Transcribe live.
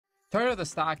Tired of the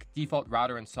stock default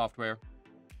router and software?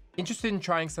 Interested in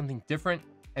trying something different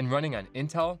and running on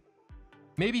Intel?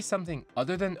 Maybe something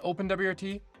other than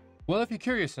OpenWRT? Well, if you're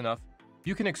curious enough,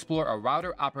 you can explore a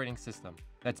router operating system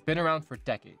that's been around for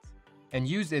decades and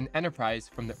used in enterprise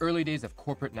from the early days of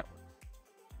corporate networks.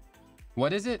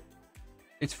 What is it?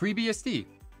 It's FreeBSD,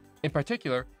 in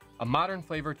particular, a modern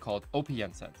flavor called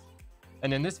OPNsense.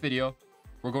 And in this video,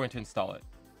 we're going to install it.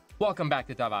 Welcome back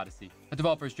to Dev Odyssey, a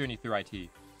developer's journey through IT,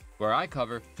 where I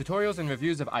cover tutorials and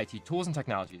reviews of IT tools and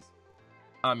technologies.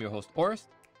 I'm your host, Orest,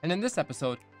 and in this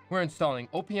episode, we're installing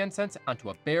OPNsense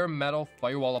onto a bare metal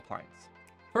firewall appliance.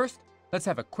 First, let's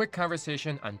have a quick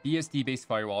conversation on BSD-based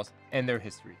firewalls and their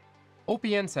history.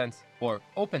 OPNsense, or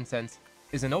OPNsense,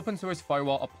 is an open-source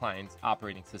firewall appliance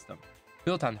operating system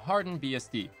built on Hardened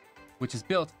BSD, which is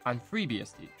built on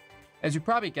FreeBSD. As you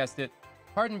probably guessed it,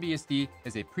 Hardened BSD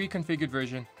is a pre-configured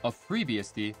version of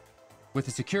FreeBSD with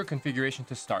a secure configuration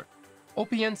to start.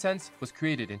 OPNsense was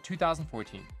created in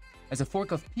 2014 as a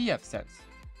fork of pfSense,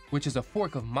 which is a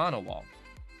fork of MonoWall,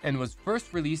 and was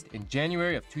first released in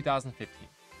January of 2015.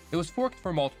 It was forked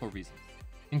for multiple reasons,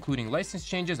 including license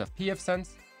changes of pfSense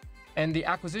and the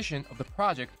acquisition of the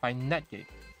project by Netgate,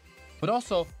 but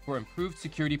also for improved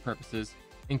security purposes,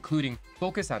 including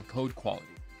focus on code quality.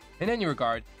 In any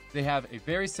regard, they have a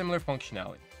very similar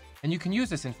functionality, and you can use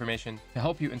this information to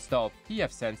help you install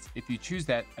pfSense if you choose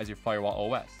that as your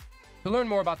firewall OS. To learn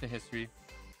more about the history,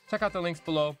 check out the links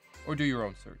below or do your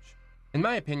own search. In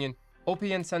my opinion,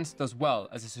 OPNsense does well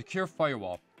as a secure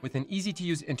firewall with an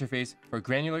easy-to-use interface for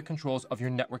granular controls of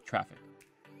your network traffic,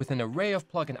 with an array of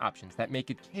plugin options that make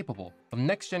it capable of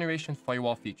next-generation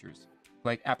firewall features,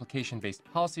 like application-based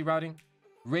policy routing,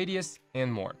 radius,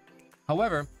 and more.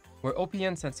 However, where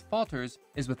OPNsense falters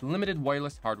is with limited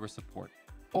wireless hardware support.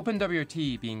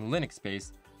 OpenWRT, being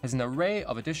Linux-based, has an array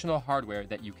of additional hardware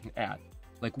that you can add,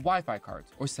 like Wi-Fi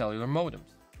cards or cellular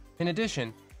modems. In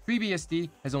addition, FreeBSD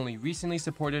has only recently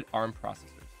supported ARM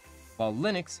processors, while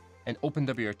Linux and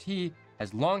OpenWRT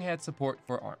has long had support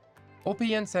for ARM.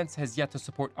 OPNsense has yet to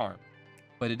support ARM,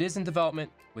 but it is in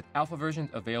development with alpha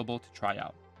versions available to try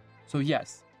out. So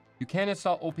yes, you can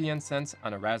install OPNsense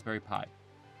on a Raspberry Pi,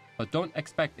 but don't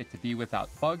expect it to be without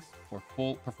bugs or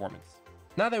full performance.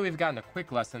 Now that we've gotten a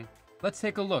quick lesson, let's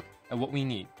take a look at what we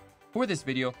need. For this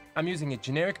video, I'm using a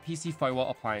generic PC firewall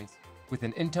appliance with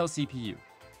an Intel CPU.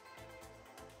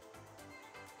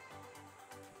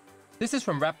 This is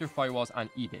from Router Firewalls on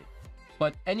eBay,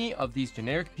 but any of these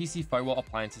generic PC firewall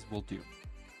appliances will do.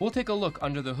 We'll take a look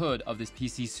under the hood of this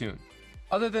PC soon.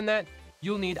 Other than that,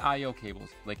 you'll need I/O cables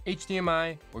like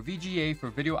HDMI or VGA for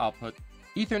video output,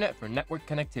 Ethernet for network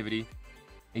connectivity,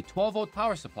 a 12-volt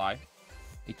power supply,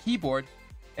 a keyboard,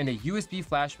 and a USB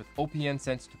flash with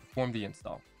OPNsense to perform the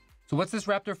install. So what's this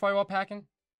Router Firewall packing?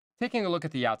 Taking a look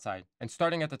at the outside and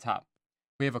starting at the top,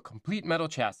 we have a complete metal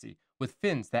chassis with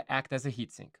fins that act as a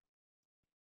heatsink.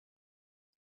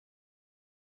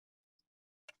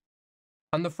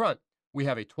 On the front, we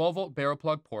have a 12-volt barrel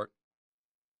plug port,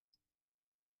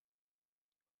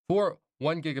 4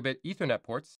 1 gigabit Ethernet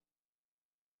ports,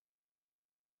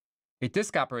 a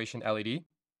disk operation LED,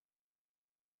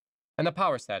 and a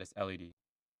power status LED.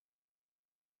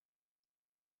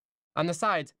 On the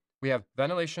sides, we have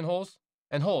ventilation holes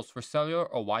and holes for cellular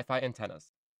or Wi-Fi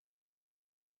antennas.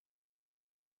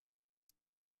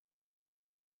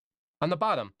 On the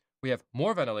bottom, we have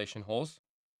more ventilation holes,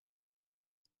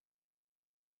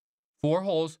 4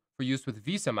 holes for use with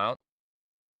VESA mount,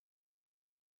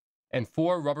 and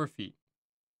 4 rubber feet.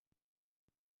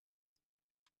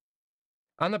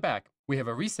 On the back, we have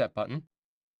a reset button,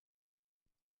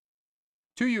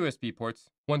 2 USB ports,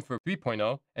 one for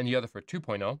 3.0 and the other for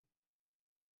 2.0,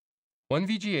 1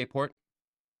 VGA port,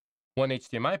 1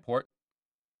 HDMI port,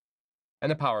 and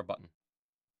a power button.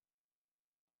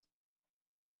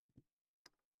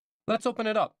 Let's open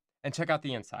it up and check out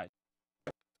the inside.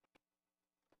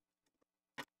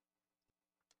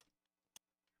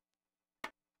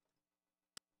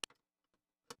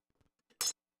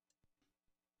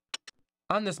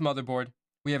 On this motherboard,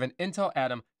 we have an Intel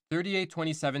Atom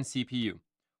 3827 CPU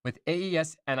with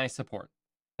AES NI support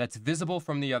that's visible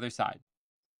from the other side,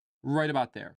 right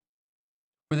about there.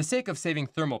 For the sake of saving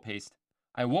thermal paste,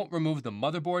 I won't remove the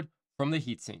motherboard from the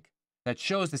heatsink that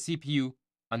shows the CPU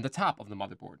on the top of the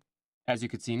motherboard. As you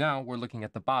can see now, we're looking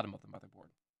at the bottom of the motherboard.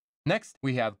 Next,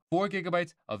 we have 4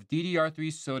 gigabytes of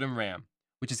DDR3 SODIMM RAM,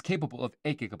 which is capable of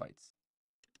 8 gigabytes.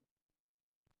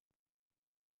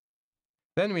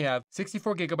 Then we have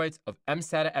 64 gigabytes of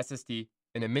mSATA SSD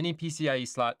in a mini PCIe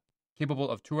slot capable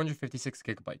of 256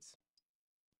 gigabytes.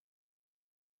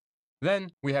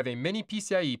 Then we have a mini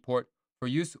PCIe port for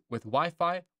use with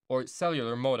Wi-Fi or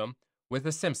cellular modem with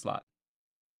a SIM slot,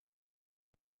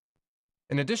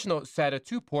 an additional SATA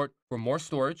 2 port for more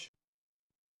storage,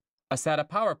 a SATA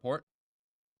power port,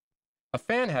 a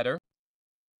fan header,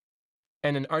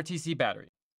 and an RTC battery.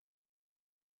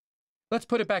 Let's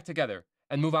put it back together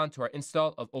and move on to our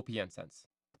install of OPNsense.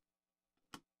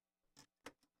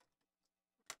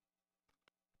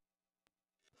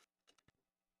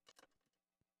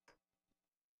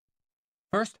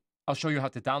 First, I'll show you how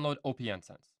to download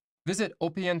OPNsense. Visit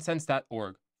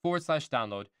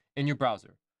opnsense.org/download in your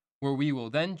browser, where we will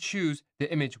then choose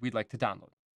the image we'd like to download.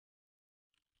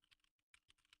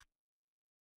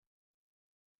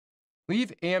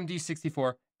 Leave AMD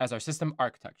 64 as our system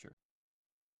architecture.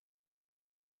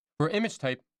 For image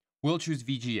type, we'll choose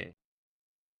VGA.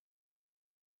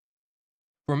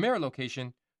 For mirror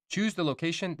location, choose the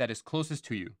location that is closest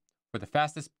to you for the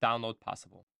fastest download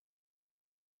possible.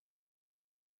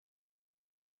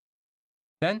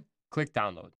 Then, click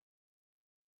Download.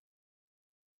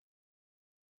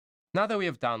 Now that we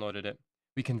have downloaded it,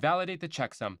 we can validate the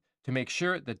checksum to make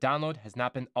sure the download has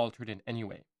not been altered in any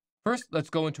way. First, let's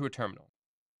go into a terminal.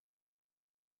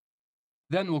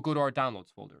 Then we'll go to our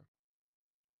Downloads folder.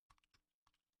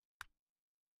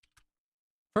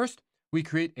 First, we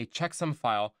create a checksum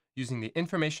file using the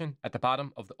information at the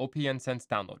bottom of the OPNsense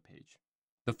download page.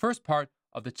 The first part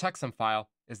of the checksum file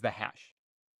is the hash.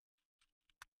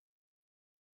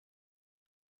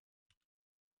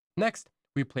 Next,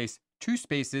 we place 2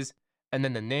 spaces and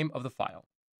then the name of the file.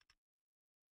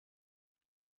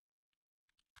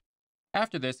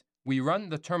 After this, we run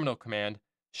the terminal command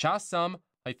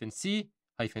sha-sum-c-a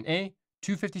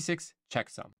 256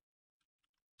 checksum.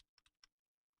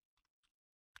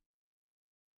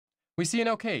 We see an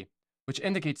OK, which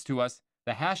indicates to us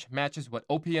the hash matches what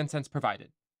OPNsense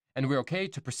provided, and we're OK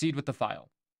to proceed with the file.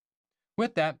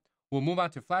 With that, we'll move on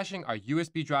to flashing our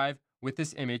USB drive with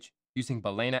this image using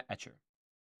Balena Etcher.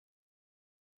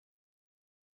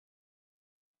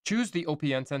 Choose the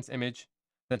OPNsense image,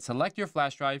 then select your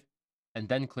flash drive, and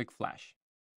then click Flash.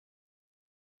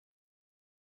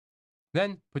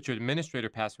 Then put your administrator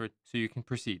password so you can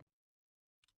proceed.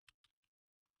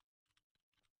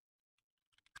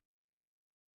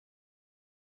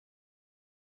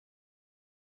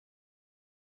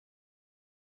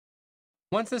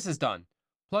 Once this is done,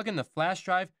 plug in the flash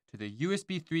drive to the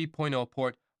USB 3.0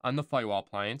 port on the firewall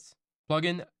appliance, plug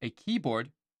in a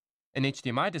keyboard, an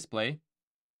HDMI display,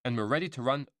 and we're ready to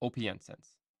run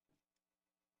OPNsense.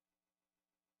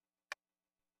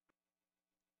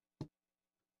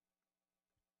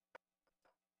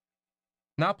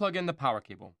 Now plug in the power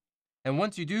cable, and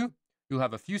once you do, you'll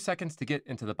have a few seconds to get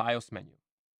into the BIOS menu.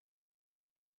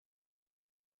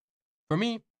 For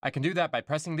me, I can do that by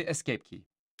pressing the escape key.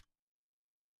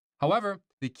 However,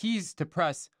 the keys to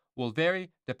press will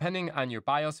vary depending on your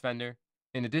BIOS vendor,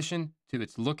 in addition to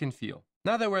its look and feel.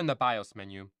 Now that we're in the BIOS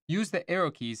menu, use the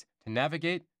arrow keys to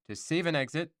navigate to save and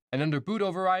exit, and under boot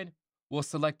override, we'll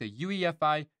select the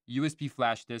UEFI USB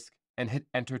flash disk and hit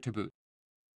enter to boot.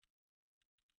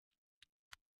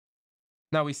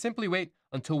 Now we simply wait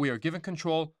until we are given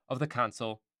control of the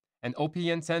console, and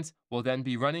OPNsense will then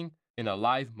be running in a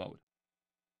live mode.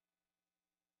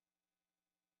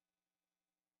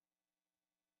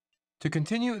 To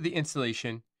continue the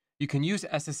installation, you can use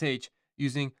SSH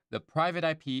using the private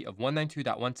IP of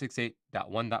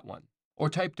 192.168.1.1, or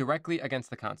type directly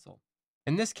against the console.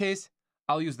 In this case,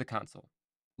 I'll use the console.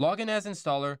 Log in as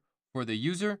installer for the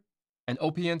user and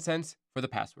OPNsense for the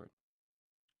password.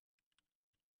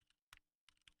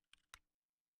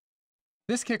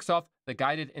 This kicks off the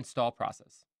guided install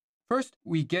process. First,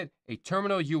 we get a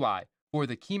terminal UI for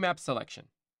the key map selection.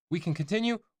 We can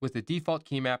continue with the default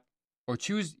key map or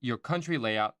choose your country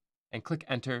layout and click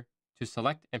enter to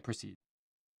select and proceed.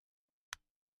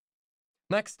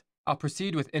 Next, I'll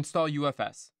proceed with install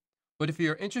UFS, but if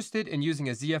you're interested in using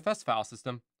a ZFS file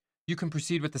system, you can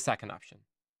proceed with the second option.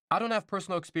 I don't have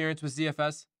personal experience with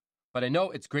ZFS, but I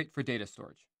know it's great for data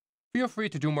storage. Feel free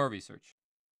to do more research.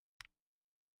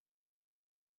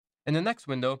 In the next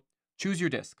window, choose your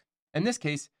disk. In this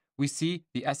case, we see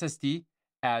the SSD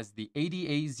as the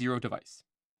ADA0 device,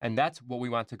 and that's what we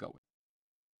want to go with.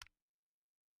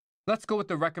 Let's go with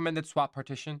the recommended swap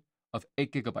partition of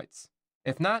 8 GB.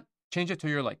 If not, change it to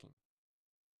your liking.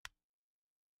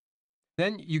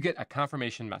 Then you get a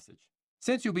confirmation message,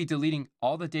 since you'll be deleting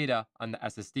all the data on the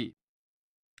SSD.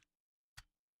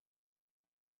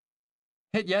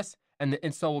 Hit yes, and the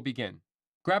install will begin.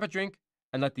 Grab a drink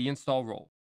and let the install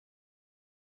roll.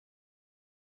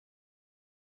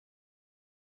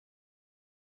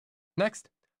 Next,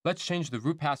 let's change the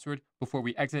root password before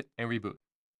we exit and reboot.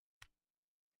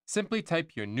 simply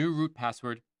type your new root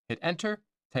password, hit enter,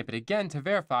 type it again to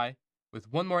verify,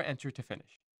 with one more enter to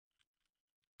finish.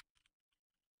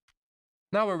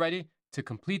 Now we're ready to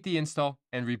complete the install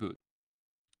and reboot.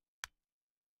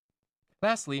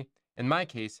 Lastly, in my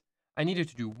case, I needed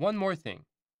to do one more thing.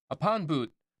 Upon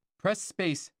boot, press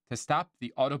space to stop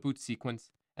the auto boot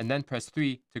sequence, and then press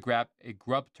 3 to grab a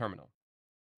grub terminal.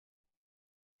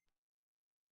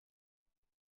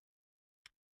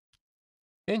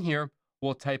 In here,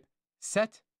 we'll type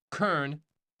set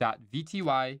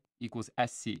kern.vty equals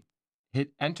sc.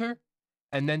 Hit enter,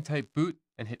 and then type boot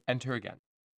and hit enter again.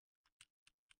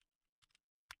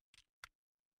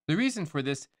 The reason for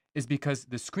this is because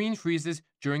the screen freezes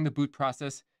during the boot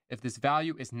process if this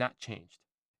value is not changed.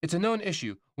 It's a known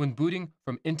issue when booting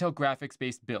from Intel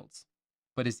graphics-based builds,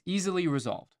 but is easily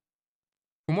resolved.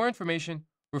 For more information,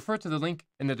 refer to the link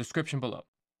in the description below.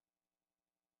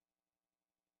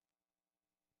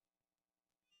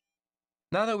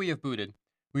 Now that we have booted,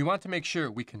 we want to make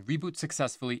sure we can reboot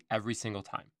successfully every single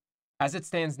time. As it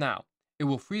stands now, it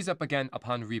will freeze up again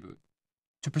upon reboot.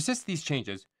 To persist these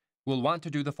changes, we'll want to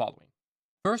do the following.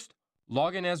 First,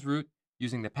 log in as root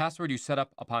using the password you set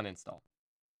up upon install.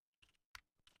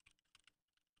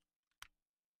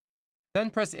 Then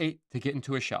press 8 to get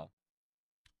into a shell.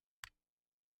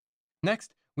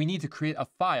 Next, we need to create a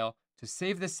file to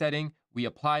save the setting we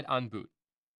applied on boot.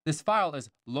 This file is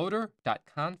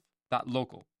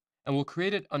loader.conf.local, and we'll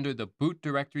create it under the boot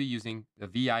directory using the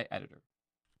VI editor.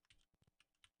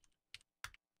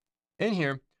 In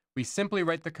here, we simply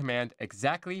write the command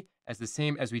exactly as the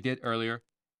same as we did earlier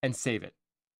and save it.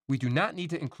 We do not need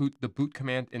to include the boot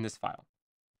command in this file.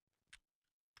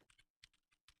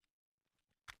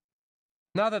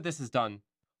 Now that this is done,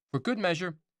 for good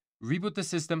measure, reboot the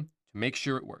system to make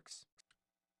sure it works.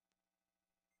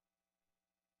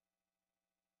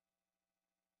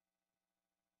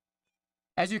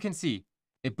 As you can see,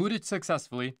 it booted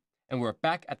successfully, and we're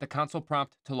back at the console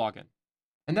prompt to log in.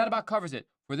 And that about covers it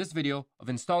for this video of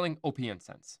installing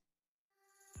OPNsense.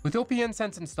 With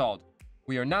OPNsense installed,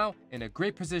 we are now in a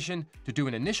great position to do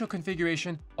an initial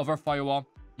configuration of our firewall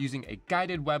using a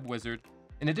guided web wizard,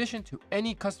 in addition to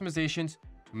any customizations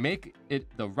to make it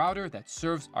the router that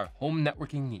serves our home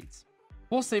networking needs.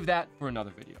 We'll save that for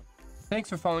another video. Thanks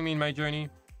for following me in my journey.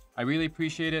 I really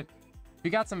appreciate it. If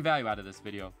you got some value out of this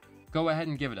video, go ahead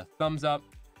and give it a thumbs up.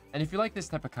 And if you like this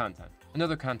type of content and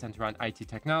other content around IT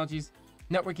technologies,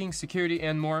 networking, security,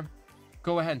 and more,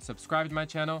 go ahead and subscribe to my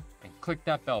channel and click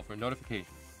that bell for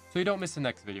notifications so you don't miss the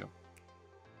next video.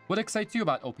 What excites you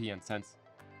about OPNsense,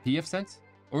 pfSense,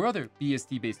 or other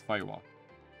BSD-based firewall?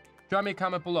 Drop me a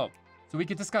comment below so we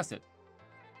can discuss it.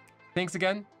 Thanks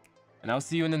again, and I'll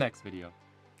see you in the next video.